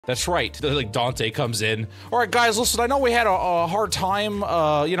That's right. Like Dante comes in. All right, guys, listen. I know we had a hard time,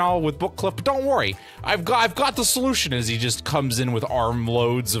 you know, with Heathcliff, but don't worry. I've got the solution. As he just comes in with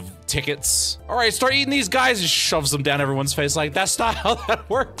armloads of tickets. All right, start eating these guys. Just shoves them down everyone's face. Like that's not how that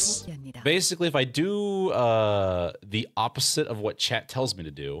works. Basically, if I do the opposite of what chat tells me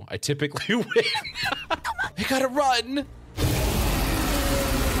to do, I typically win. I gotta run.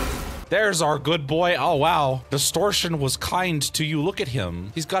 There's our good boy. Oh, wow. Distortion was kind to you. Look at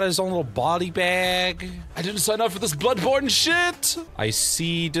him. He's got his own little body bag. I didn't sign up for this bloodborne shit. I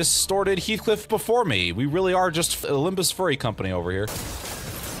see distorted Heathcliff before me. We really are just a Limbus furry company over here.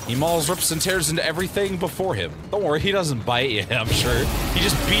 He mauls, rips, and tears into everything before him. Don't worry, he doesn't bite you, I'm sure. He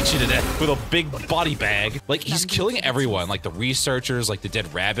just beats you to death with a big body bag. Like, he's killing everyone, like the researchers, like the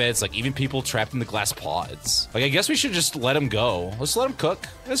dead rabbits, like even people trapped in the glass pods. Like, I guess we should just let him go. Let's let him cook.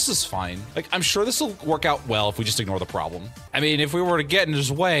 This is fine. Like, I'm sure this will work out well if we just ignore the problem. I mean, if we were to get in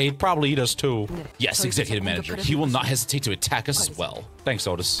his way, he'd probably eat us too. Yes, executive manager. He will not hesitate to attack us as well. Thanks,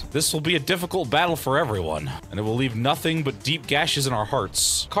 Otis. This will be a difficult battle for everyone, and it will leave nothing but deep gashes in our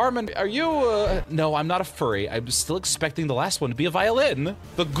hearts. Carmen, are you, no, I'm not a furry. I'm still expecting the last one to be a violin.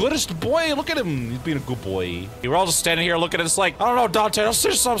 The goodest boy, look at him. He's being a good boy. We're all just standing here looking at us like, I don't know, Dante, this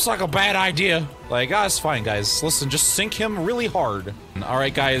just sounds like a bad idea. Like, it's fine, guys. Listen, just sink him really hard. All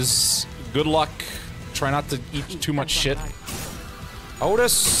right, guys, good luck. Try not to eat too much shit.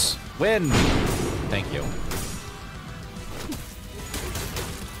 Otis, win. Thank you.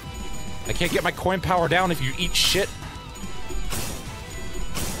 I can't get my coin power down if you eat shit.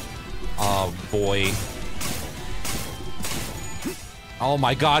 Oh, boy. Oh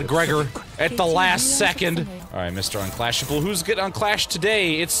my god, Gregor, at the last second. All right, Mr. Unclashable, who's getting unclashed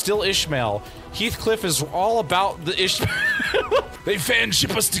today? It's still Ishmael. Heathcliff is all about the Ishmael. They fan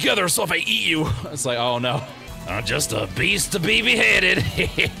ship us together, so if I eat you. It's like, oh no. I'm just a beast to be beheaded.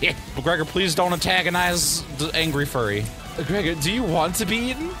 But Gregor, please don't antagonize the angry furry. Gregor, do you want to be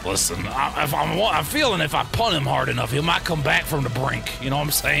eaten? Listen, I'm feeling if I punt him hard enough, he might come back from the brink. You know what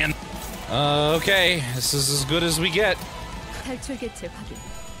I'm saying? Okay, this is as good as we get.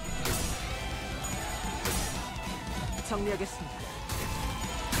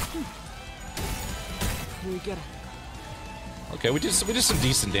 Okay, we did some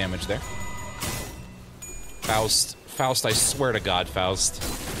decent damage there. Faust, I swear to God, Faust.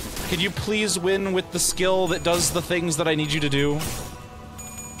 Can you please win with the skill that does the things that I need you to do?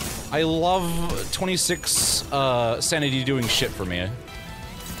 I love 26 sanity doing shit for me.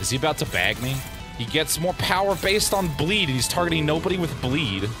 Is he about to bag me? He gets more power based on bleed, and he's targeting nobody with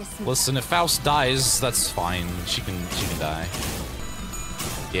bleed. Listen, if Faust dies, that's fine. She can die.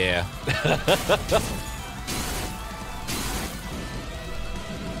 Yeah.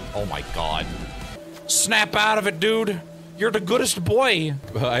 Oh my god. Snap out of it, dude. You're the goodest boy.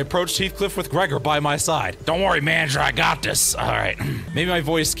 I approached Heathcliff with Gregor by my side. Don't worry, manager, I got this. All right. Maybe my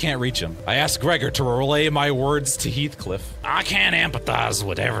voice can't reach him. I asked Gregor to relay my words to Heathcliff. I can't empathize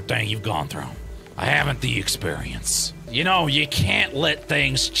with everything you've gone through. I haven't the experience. You know, you can't let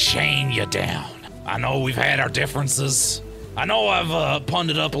things chain you down. I know we've had our differences. I know I've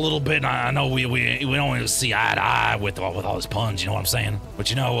punned it up a little bit, and I know we don't see eye to eye with all his puns, you know what I'm saying? But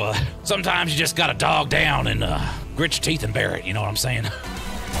you know, sometimes you just gotta dog down and grit your teeth and bear it, you know what I'm saying?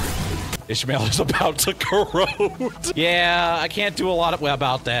 Ishmael is about to corrode. Yeah, I can't do a lot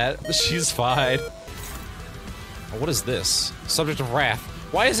about that. She's fine. What is this? Subject of wrath.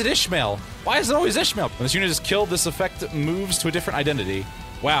 Why is it Ishmael? Why is it always Ishmael? When this unit is killed, this effect moves to a different identity.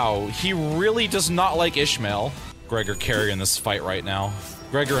 Wow, he really does not like Ishmael. Gregor carrying this fight right now.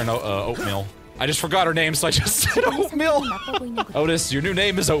 Gregor and Oatmeal. I just forgot her name, so I just said Oatmeal. Otis, your new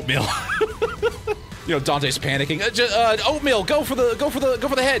name is Oatmeal. You know, Dante's panicking. Oatmeal, go for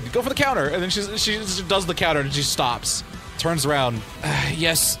the head, go for the counter, and then she does the counter and she stops. Turns around.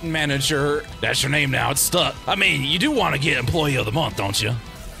 Yes, manager. That's your name now. It's stuck. I mean, you do want to get employee of the month, don't you?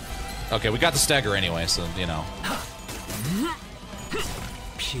 Okay, we got the stagger anyway, so you know.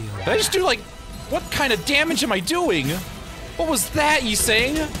 Did I just do like? What kind of damage am I doing? What was that, you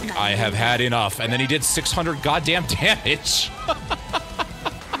saying? I have had enough, and then he did 600 goddamn damage.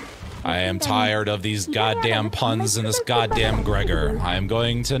 I am tired of these goddamn puns and this goddamn Gregor. I am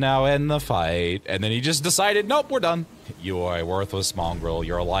going to now end the fight. And then he just decided, nope, we're done. You are a worthless mongrel.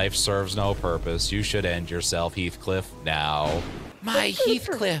 Your life serves no purpose. You should end yourself, Heathcliff, now. My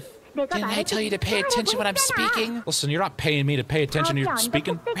Heathcliff. Didn't I tell you to pay attention when I'm speaking? Listen, you're not paying me to pay attention when you're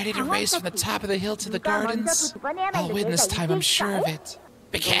speaking. Ready to race from the top of the hill to the gardens? I'll win this time, I'm sure of it.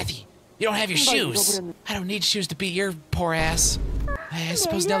 But Kathy, you don't have your shoes. I don't need shoes to beat your poor ass. I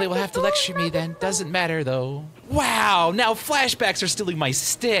suppose Nellie will have to lecture me then. Doesn't matter, though. Wow, now flashbacks are stealing my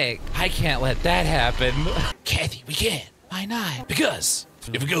stick. I can't let that happen. Kathy, we can't. Why not? Because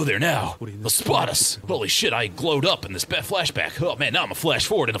if we go there now, they'll spot us. Holy shit, I glowed up in this flashback. Oh man, now I'm a flash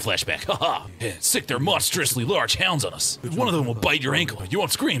forward in a flashback. Haha. Yeah, sick, they're monstrously large hounds on us. One of them will bite your ankle. You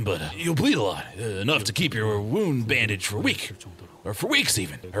won't scream, but you'll bleed a lot. Enough to keep your wound bandaged for a week. Or for weeks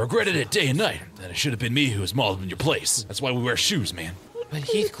even. I regretted it day and night. That it should have been me who was mauled in your place. That's why we wear shoes, man. But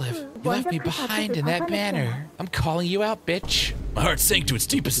Heathcliff, you left me behind in that manner. I'm calling you out, bitch. My heart sank to its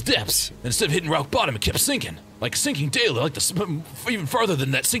deepest depths. And instead of hitting rock bottom, it kept sinking. Like a sinking deluge, even farther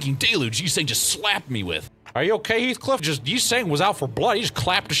than that sinking deluge Yisang just slapped me with. Are you okay, Heathcliff? Just Yisang was out for blood. He just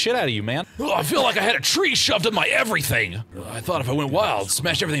clapped the shit out of you, man. Oh, I feel like I had a tree shoved in my everything. I thought if I went wild,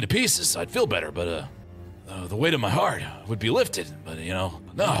 smashed everything to pieces, I'd feel better, but the weight of my heart would be lifted. But you know,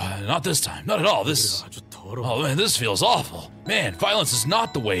 no, not this time. Not at all. Oh man, this feels awful. Man, violence is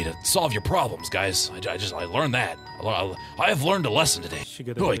not the way to solve your problems, guys. I learned that. I have learned a lesson today.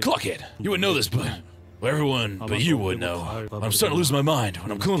 Boy, Cluckhead, you wouldn't know this, but everyone but you would know. I'm starting to lose my mind,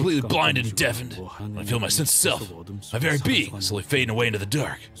 when I'm completely blinded and deafened. When I feel my sense of self, my very being, slowly fading away into the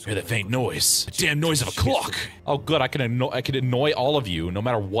dark. I hear that faint noise, the damn noise of a clock. Oh good, I can annoy all of you, no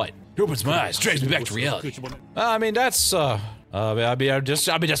matter what. It opens my eyes, drags me back to reality. I mean, that's,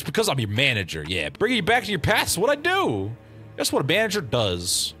 just because I'm your manager, yeah. Bringing you back to your past is what I do. That's what a manager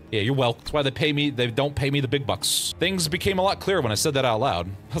does. Yeah, you're welcome. That's why they don't pay me the big bucks. Things became a lot clearer when I said that out loud.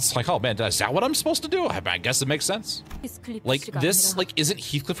 It's like, oh man, is that what I'm supposed to do? I guess it makes sense. Like, this, isn't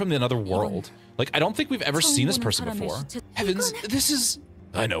Heathcliff from another world? Like, I don't think we've ever seen this person before. Heavens, this is...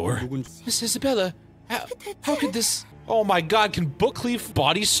 I know her. Miss Isabella, how could this... Oh my god, can Bookleaf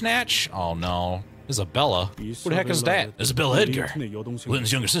body snatch? Oh no. Isabella? What the heck is that? Isabella Edgar,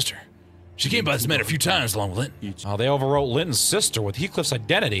 Linton's younger sister. She came by this man a few times along with Linton. Oh, they overwrote Linton's sister with Heathcliff's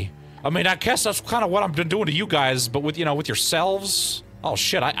identity. I mean, I guess that's kind of what I've been doing to you guys, but with, you know, with yourselves. Oh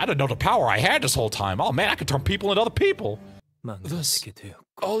shit, I didn't know the power I had this whole time. Oh man, I could turn people into other people. Thus,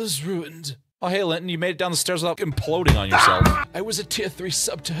 all is ruined. Oh hey Linton, you made it down the stairs without imploding on yourself. I was a tier 3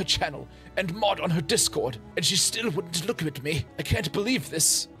 sub to her channel, and mod on her Discord, and she still wouldn't look at me. I can't believe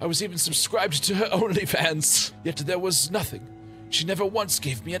this. I was even subscribed to her OnlyFans, yet there was nothing. She never once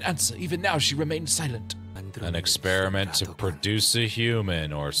gave me an answer, even now she remained silent. An experiment to produce a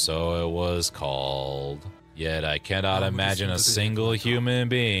human, or so it was called. Yet I cannot imagine a single human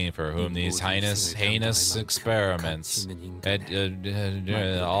being for whom these heinous experiments,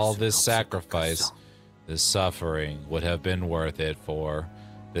 all this sacrifice, this suffering would have been worth it for.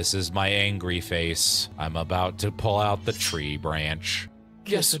 This is my angry face. I'm about to pull out the tree branch.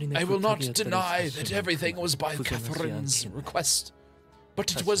 Yes, I will not deny that everything was by Catherine's request.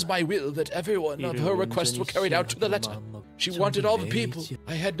 But it was my will that every one of her requests were carried out to the letter. She wanted all the people.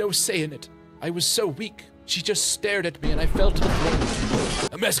 I had no say in it. I was so weak. She just stared at me and I fell to the floor.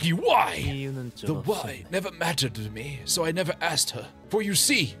 I'm asking you why? The why never mattered to me, so I never asked her. For you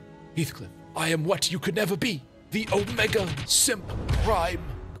see, Heathcliff, I am what you could never be. The Omega Simp Prime.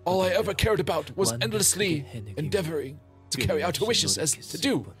 All I ever cared about was endlessly endeavoring to carry out her wishes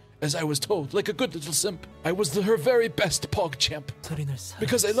as I was told, like a good little simp. I was her very best PogChamp,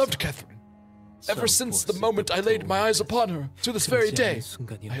 because I loved Catherine. Ever since the moment I laid my eyes upon her, to this very day,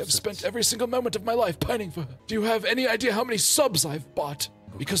 I have spent every single moment of my life pining for her. Do you have any idea how many subs I've bought?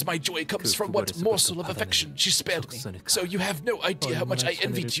 Because my joy comes from what morsel of affection she spared me. So you have no idea how much I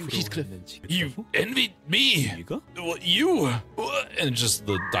envied you, Heathcliff. You envied me? You? And just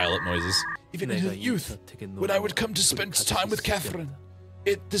the dial-up noises. Even in her youth, when I would come to spend time with Catherine,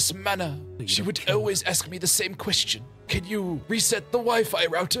 in this manner, she would always ask me the same question. Can you reset the Wi-Fi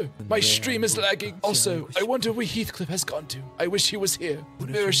router? My stream is lagging. Also, I wonder where Heathcliff has gone to. I wish he was here. The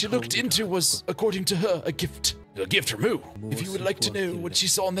mirror she looked into was, according to her, a gift. A gift from who? If you would like to know what she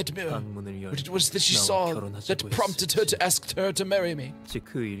saw in that mirror, what it was that she saw that prompted her to ask her to marry me,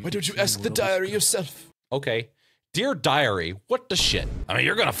 why don't you ask the diary yourself? Okay. Dear diary, what the shit? I mean,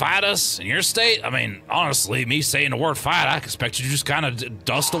 you're gonna fight us in your state? I mean, honestly, me saying the word fight, I expect you to just kind of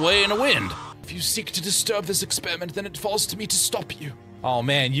dust away in the wind. If you seek to disturb this experiment, then it falls to me to stop you. Oh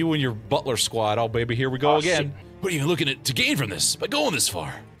man, you and your butler squad. Oh baby, here we go again. Shit. What are you looking to gain from this by going this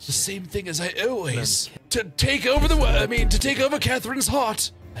far? The same thing as I always. To take over Catherine's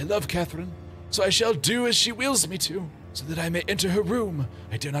heart. I love Catherine, so I shall do as she wills me to, so that I may enter her room.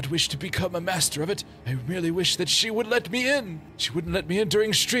 I do not wish to become a master of it. I merely wish that she would let me in. She wouldn't let me in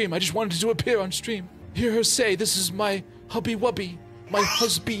during stream. I just wanted to appear on stream. Hear her say, this is my hubby-wubby, my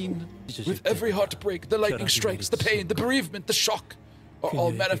husband. With every heartbreak, the lightning strikes, the pain, the bereavement, the shock are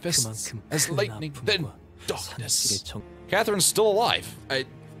all manifests as lightning, then darkness. Catherine's still alive. I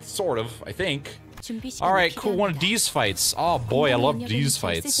think. All right, cool. One of these fights. Oh boy, I love these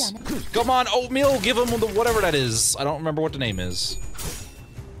fights. Come on, Oatmeal, give him the whatever that is. I don't remember what the name is.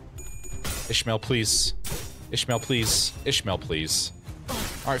 Ishmael, please. Ishmael, please. Ishmael, please.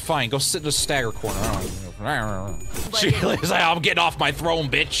 All right, fine. Go sit in the stagger corner. She's like, I'm getting off my throne,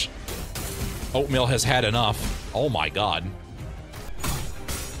 bitch. Oatmeal has had enough. Oh my god.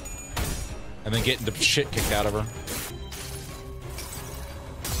 And then getting the shit kicked out of her.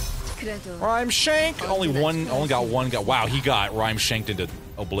 Rhyme Shank! Only got one. Wow, he got Rhyme Shanked into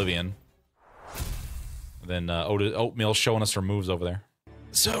oblivion. And then Oatmeal showing us her moves over there.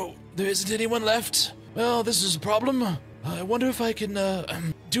 So, there isn't anyone left? Well, this is a problem. I wonder if I can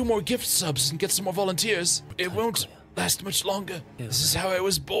do more gift subs and get some more volunteers. It won't last much longer. This is how I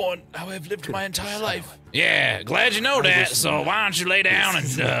was born, how I've lived my entire life. Yeah, glad you know that, so why don't you lay down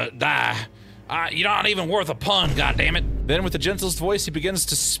and die? You're not even worth a pun, goddammit. Then with the gentlest voice, he begins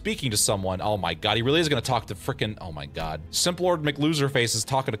to speaking to someone. Oh my god, he really is gonna talk to frickin', oh my god. Simp Lord McLoserface is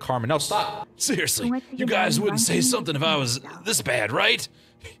talking to Carmen. No, stop. Seriously, you guys wouldn't say something if I was this bad, right?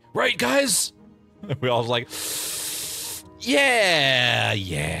 Right, guys? We all was like, yeah,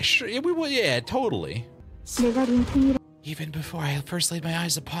 sure, yeah, we will, yeah, totally. Even before I first laid my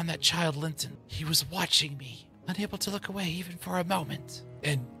eyes upon that child, Linton, he was watching me, unable to look away even for a moment.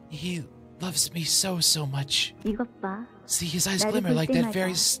 And he loves me so much. See, his eyes glimmer like the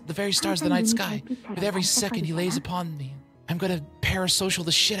very stars of the night sky. With every second he lays upon me, I'm gonna parasocial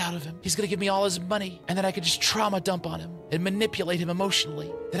the shit out of him. He's gonna give me all his money, and then I can just trauma dump on him and manipulate him emotionally.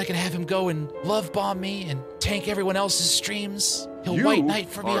 Then I can have him go and love bomb me and tank everyone else's streams. He'll white knight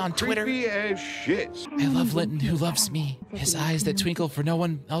for me on Twitter. As shit. I love Linton, who loves me. His eyes that twinkle for no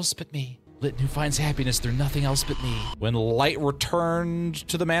one else but me. Linton, who finds happiness through nothing else but me. When light returned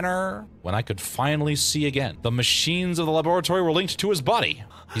to the manor, when I could finally see again, the machines of the laboratory were linked to his body.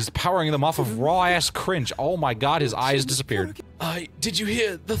 He's powering them off of raw-ass cringe. Oh my god, his eyes disappeared. Did you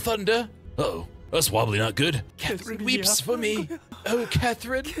hear the thunder? Uh-oh, that's wobbly not good. Catherine weeps for me. Oh,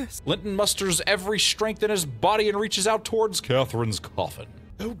 Catherine. Linton musters every strength in his body and reaches out towards Catherine's coffin.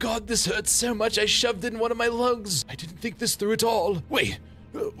 Oh god, this hurts so much I shoved in one of my lungs. I didn't think this through at all. Wait.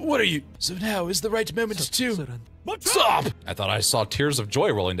 What are you? So now is the right moment to... Stop! I thought I saw tears of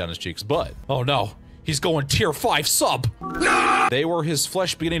joy rolling down his cheeks, but... Oh no, he's going tier 5 sub! They were his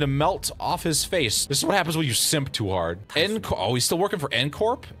flesh beginning to melt off his face. This is what happens when you simp too hard. Oh, he's still working for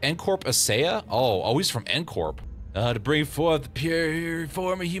N-Corp? N-Corp Asaya? Oh, he's from N-Corp. To bring forth the pure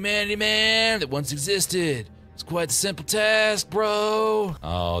form of humanity, man, that once existed. It's quite the simple task, bro.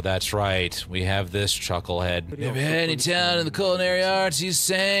 Oh, that's right. We have this chucklehead. Never had any talent in the culinary arts, you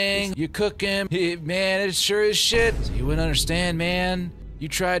sang. You're cooking. Man, it sure is shit. You wouldn't understand, man. You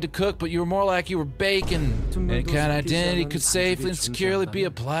tried to cook, but you were more like you were baking. Any kind of identity could safely and securely be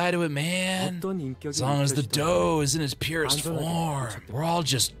applied to it, man. As long as the dough is in its purest form. We're all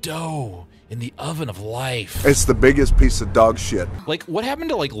just dough in the oven of life. It's the biggest piece of dog shit. Like, what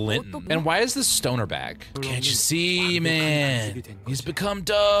happened to, like, Linton? And why is this stoner back? Can't you see, man? He's become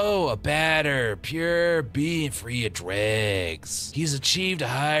dough, a batter, pure being free of dregs. He's achieved a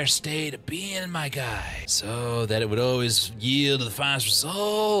higher state of being, my guy, so that it would always yield the finest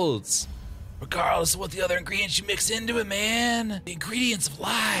results. Regardless of what the other ingredients you mix into it, man. The ingredients of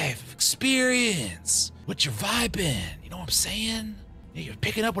life, of experience, what you're vibing, you know what I'm saying? You're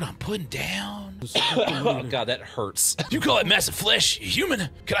picking up what I'm putting down? Oh god, that hurts. You call it massive flesh, human?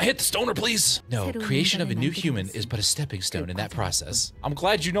 Can I hit the stoner, please? No, creation of a new human is but a stepping stone in that process. I'm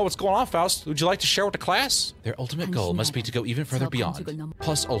glad you know what's going on, Faust. Would you like to share with the class? Their ultimate goal must be to go even further beyond.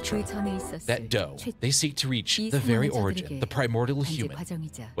 Plus ultra. That dough. They seek to reach the very origin, the primordial human.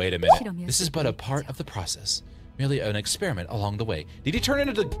 Wait a minute. This is but a part of the process. Merely an experiment along the way. Did he turn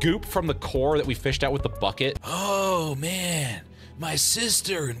into the goop from the core that we fished out with the bucket? Oh, man. My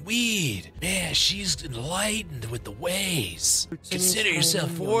sister in weed. Man, she's enlightened with the ways. Consider yourself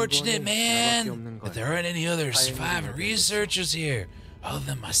fortunate, man, that there aren't any other surviving researchers here other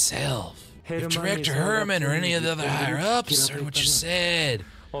than myself. If Director Herman or any of the other higher-ups heard what you said,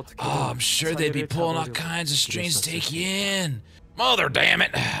 oh, I'm sure they'd be pulling all kinds of strings to take you in. Mother damn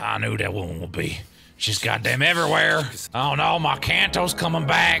it, I knew that woman would be. She's goddamn everywhere. Oh no, my canto's coming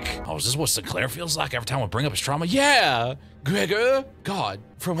back. Oh, is this what Sinclair feels like every time we bring up his trauma? Yeah! Gregor? God,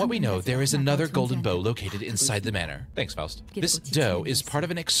 from what we know, there is another golden bow located inside the manor. Thanks, Faust. This dough is part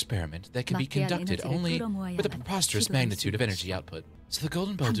of an experiment that can be conducted only with a preposterous magnitude of energy output. So the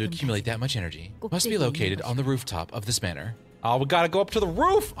golden bow to accumulate that much energy must be located on the rooftop of this manor. Oh, we gotta go up to the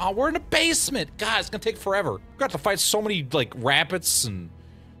roof. Oh, we're in the basement. God, it's gonna take forever. We're gonna have to fight so many, like, rabbits and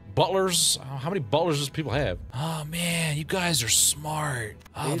Butlers? Oh, how many butlers does people have? Oh man, you guys are smart.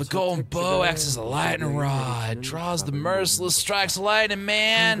 Oh, the golden bow acts as a lightning rod, draws the merciless strikes of lightning,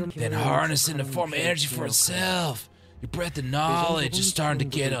 man. Then harness it in the form of energy for itself. Your breadth of knowledge is starting to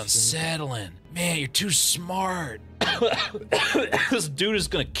get unsettling. Man, you're too smart. This dude is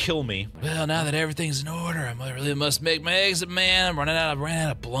gonna kill me. Well, now that everything's in order, I really must make my exit, man. I ran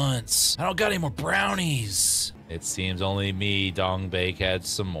out of blunts. I don't got any more brownies. It seems only me, Dongbake, had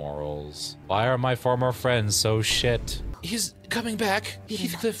some morals. Why are my former friends so shit? He's coming back.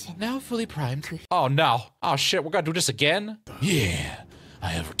 Heathcliff, now fully primed. Oh no. Oh shit, we're gonna do this again? Yeah, I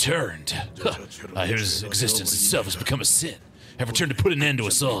have returned. His existence itself has become a sin. I've returned to put an end to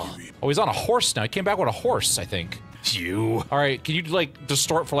us all. Oh, he's on a horse now. He came back with a horse, I think. You. All right, can you like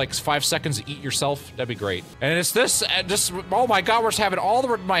distort for like 5 seconds to eat yourself? That'd be great. And it's this, oh my God, we're just having all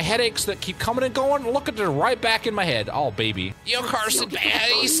my headaches that keep coming and going. Look at it right back in my head. Oh, baby. You cursed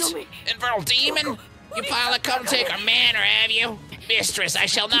beast, infernal demon. You finally come take our manor, have you? Mistress, I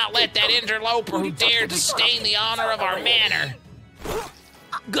shall not let that interloper who dared to stain the honor of our manor.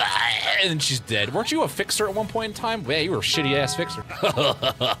 And then she's dead. Weren't you a fixer at one point in time? Yeah, you were a shitty-ass fixer.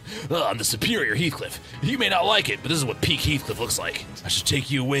 I'm the superior Heathcliff. You may not like it, but this is what peak Heathcliff looks like. I should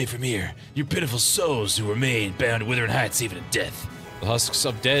take you away from here, you pitiful souls who remain bound to withering heights even in death. The husks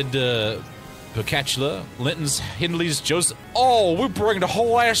of dead, Pocatula, Linton's, Hindley's, Joseph. Oh, we bring the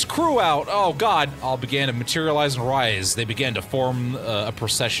whole ass crew out. Oh God. All began to materialize and rise. They began to form a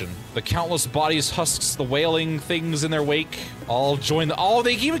procession. The countless bodies, husks, the wailing things in their wake, all joined oh,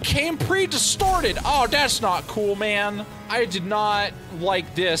 they even came pre-distorted. Oh, that's not cool, man. I did not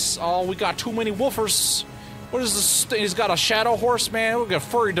like this. Oh, we got too many woofers. What is this? He's got a shadow horse, man. We got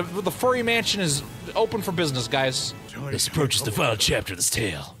furry. The furry mansion is open for business, guys. This approaches the final chapter of this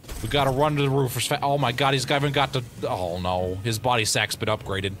tale. We gotta run to the roof. Oh my God, he's even got to. Oh no, his body sack's been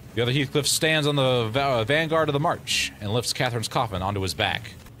upgraded. The other Heathcliff stands on the vanguard of the march and lifts Catherine's coffin onto his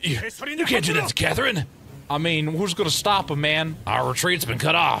back. You can't do that to Catherine. I mean, who's gonna stop him, man? Our retreat's been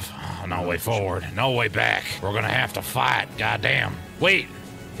cut off. No way forward, no way back. We're gonna have to fight. Goddamn. Wait,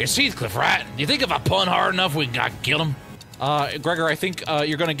 it's Heathcliff, right? Do you think if I pun hard enough, we can kill him? Gregor, I think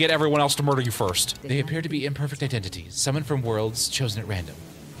you're gonna get everyone else to murder you first. They appear to be imperfect identities, summoned from worlds chosen at random.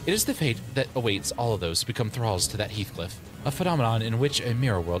 It is the fate that awaits all of those who become thralls to that Heathcliff, a phenomenon in which a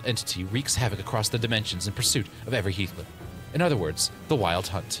mirror world entity wreaks havoc across the dimensions in pursuit of every Heathcliff. In other words, the wild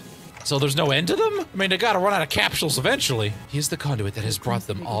hunt. So there's no end to them? I mean, they gotta run out of capsules eventually. He is the conduit that has brought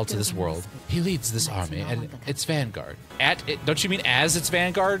them all to this world. He leads this army and its vanguard. Don't you mean as its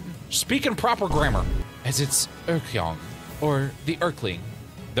vanguard? Speak in proper grammar. As its Urkyong, or the Urkling,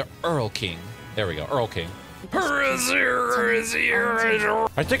 the Earl King. There we go, Earl King. I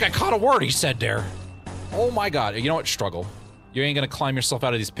think I caught a word he said there. Oh my God, you know what? Struggle. You ain't gonna climb yourself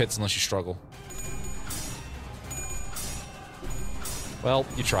out of these pits unless you struggle. Well,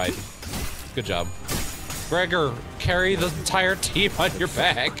 you tried. Good job. Gregor, carry the entire team on your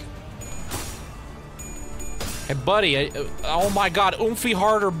back. Hey buddy, oh my God, oomphy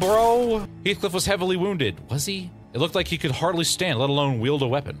harder, bro. Heathcliff was heavily wounded. Was he? It looked like he could hardly stand, let alone wield a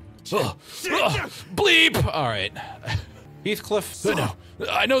weapon. Bleep! All right. Heathcliff. No,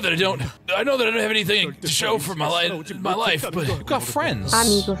 I know that I don't have anything to show for my life, but you've got friends.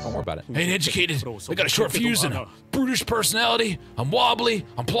 Don't worry about it. I ain't educated. I got a short fuse and a brutish personality. I'm wobbly.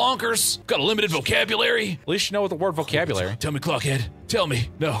 I'm plonkers. Got a limited vocabulary. At least you know what the word vocabulary. Tell me, Clockhead. Tell me.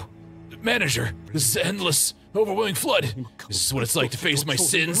 No. Manager, this is an endless, overwhelming flood. This is what it's like to face my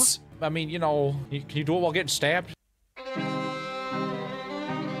sins. I mean, you know, can you do it while getting stabbed?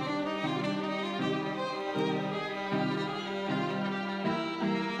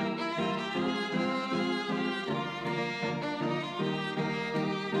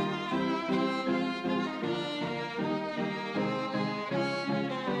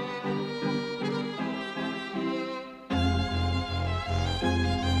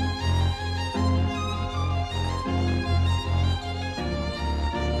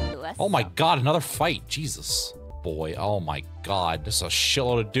 Oh my God, another fight. Jesus. Boy, oh my God. This is a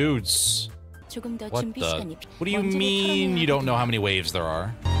shitload of dudes. What do you mean you don't know how many waves there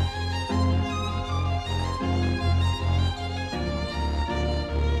are?